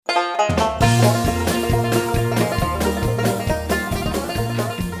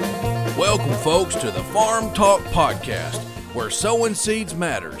folks, to the Farm Talk Podcast, where sowing seeds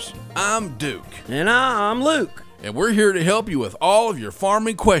matters. I'm Duke. And I'm Luke. And we're here to help you with all of your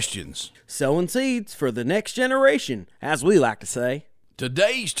farming questions. Sowing seeds for the next generation, as we like to say.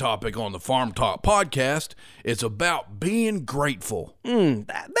 Today's topic on the Farm Talk Podcast is about being grateful.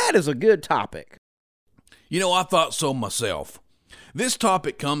 That is a good topic. You know, I thought so myself. This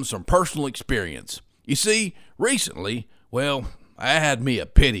topic comes from personal experience. You see, recently, I had me a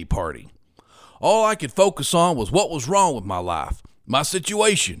pity party. All I could focus on was what was wrong with my life, my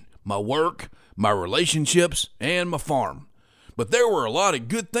situation, my work, my relationships, and my farm. But there were a lot of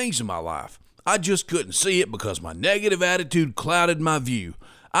good things in my life. I just couldn't see it because my negative attitude clouded my view.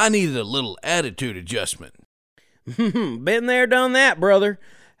 I needed a little attitude adjustment. Been there, done that, brother.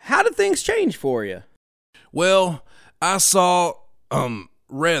 How did things change for you? Well, I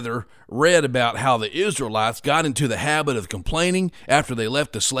read about how the Israelites got into the habit of complaining after they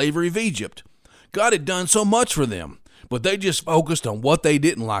left the slavery of Egypt. God had done so much for them, but they just focused on what they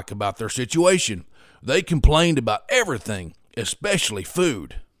didn't like about their situation. They complained about everything, especially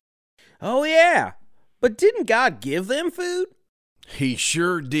food. Oh, yeah. But didn't God give them food? He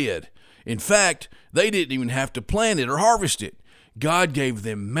sure did. In fact, they didn't even have to plant it or harvest it. God gave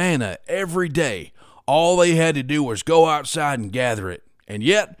them manna every day. All they had to do was go outside and gather it. And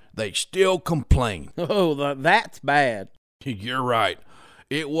yet, they still complain. Oh, that's bad. You're right.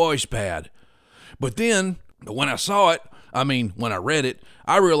 It was bad. But then, when I read it,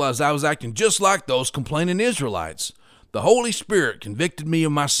 I realized I was acting just like those complaining Israelites. The Holy Spirit convicted me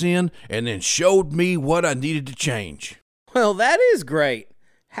of my sin and then showed me what I needed to change. Well, that is great.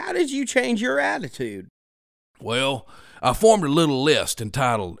 How did you change your attitude? Well, I formed a little list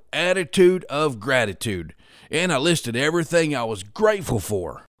entitled Attitude of Gratitude, and I listed everything I was grateful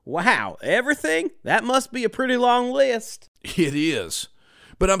for. Wow, everything? That must be a pretty long list. It is.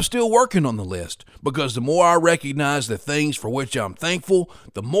 But I'm still working on the list, because the more I recognize the things for which I'm thankful,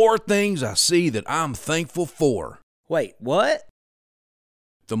 the more things I see that I'm thankful for. Wait, what?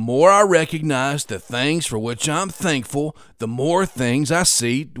 The more I recognize the things for which I'm thankful, the more things I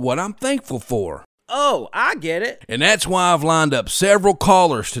see what I'm thankful for. Oh, I get it. And that's why I've lined up several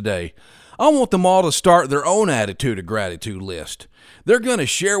callers today. I want them all to start their own attitude of gratitude list. They're going to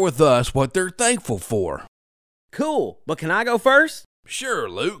share with us what they're thankful for. Cool, but can I go first? Sure,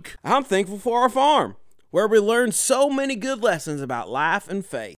 Luke. I'm thankful for our farm, where we learn so many good lessons about life and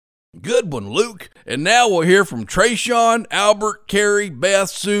faith. Good one, Luke. And now we'll hear from Trayshawn, Albert, Carrie, Beth,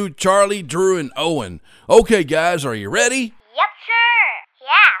 Sue, Charlie, Drew, and Owen. Okay, guys, are you ready? Yep, sir.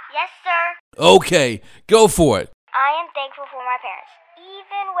 Yeah. Yes, sir. Okay, go for it. I am thankful for my parents.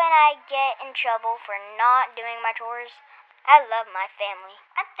 Even when I get in trouble for not doing my chores, I love my family.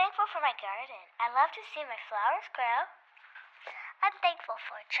 I'm thankful for my garden. I love to see my flowers grow. I'm thankful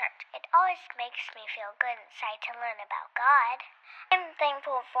for church. It always makes me feel good inside to learn about God. I'm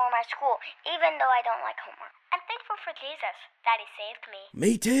thankful for my school, even though I don't like homework. I'm thankful for Jesus, that he saved me.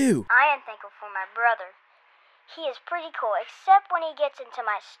 Me too. I am thankful for my brother. He is pretty cool, except when he gets into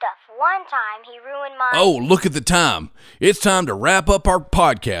my stuff. One time, he ruined my... Oh, look at the time. It's time to wrap up our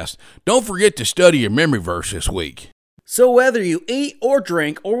podcast. Don't forget to study your memory verse this week. So whether you eat or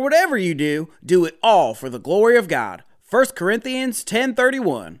drink or whatever you do it all for the glory of God. 1 Corinthians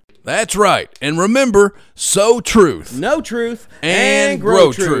 10:31. That's right. And remember, sow truth. Know truth. And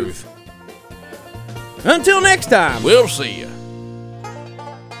grow truth. Until next time. We'll see you.